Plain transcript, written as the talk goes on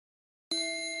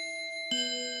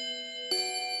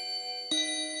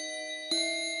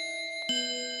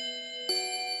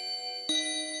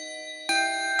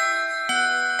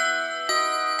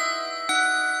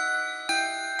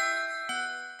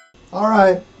All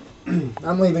right,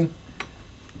 I'm leaving.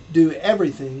 Do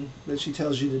everything that she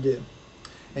tells you to do.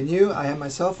 And you, I have my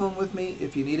cell phone with me.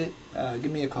 If you need it,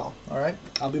 give me a call. All right?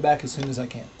 I'll be back as soon as I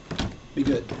can. Be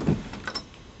good.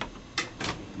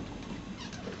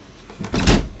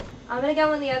 I'm gonna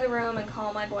go in the other room and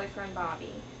call my boyfriend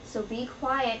Bobby. So be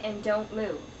quiet and don't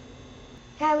move.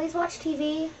 Can I at least watch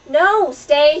TV? No,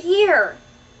 stay here.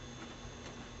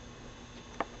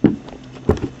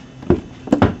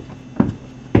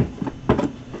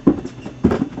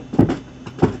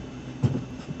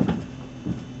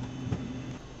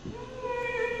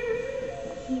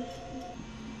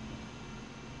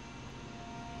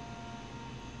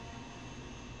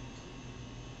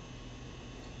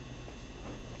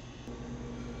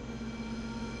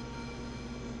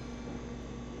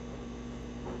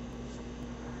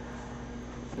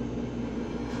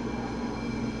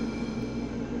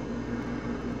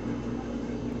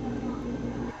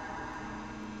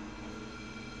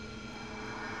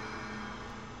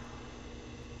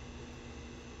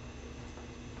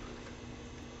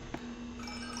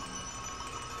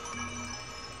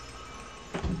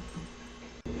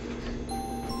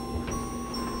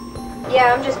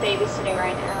 Yeah, I'm just babysitting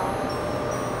right now.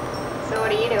 So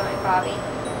what are you doing, Bobby?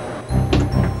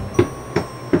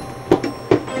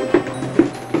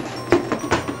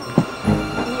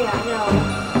 Yeah, no.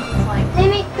 It's like...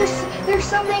 Amy, there's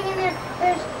something in there.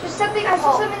 There's something. I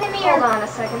saw something in the mirror. Hold on a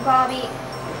second, Bobby.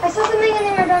 I saw something in the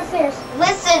mirror downstairs.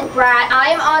 Listen, Brat,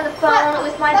 I am on the phone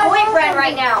with my boyfriend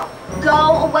right now.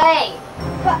 Go away.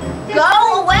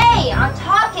 Go away! I'm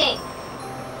talking.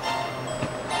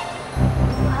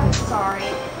 I'm sorry.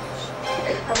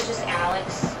 That was just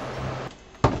Alex.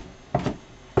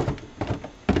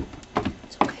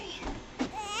 It's okay.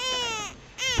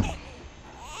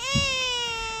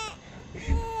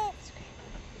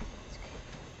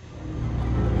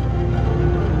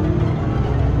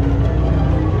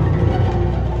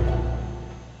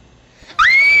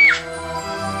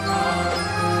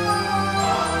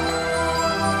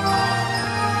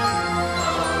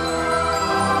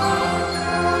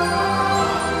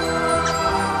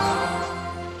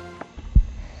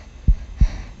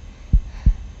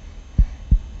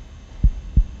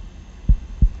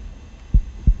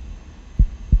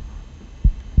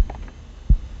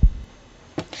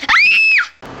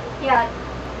 Yeah.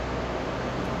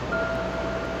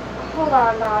 Hold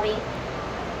on, Bobby.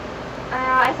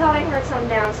 I thought I heard something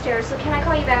downstairs, so can I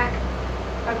call you back?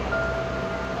 Okay.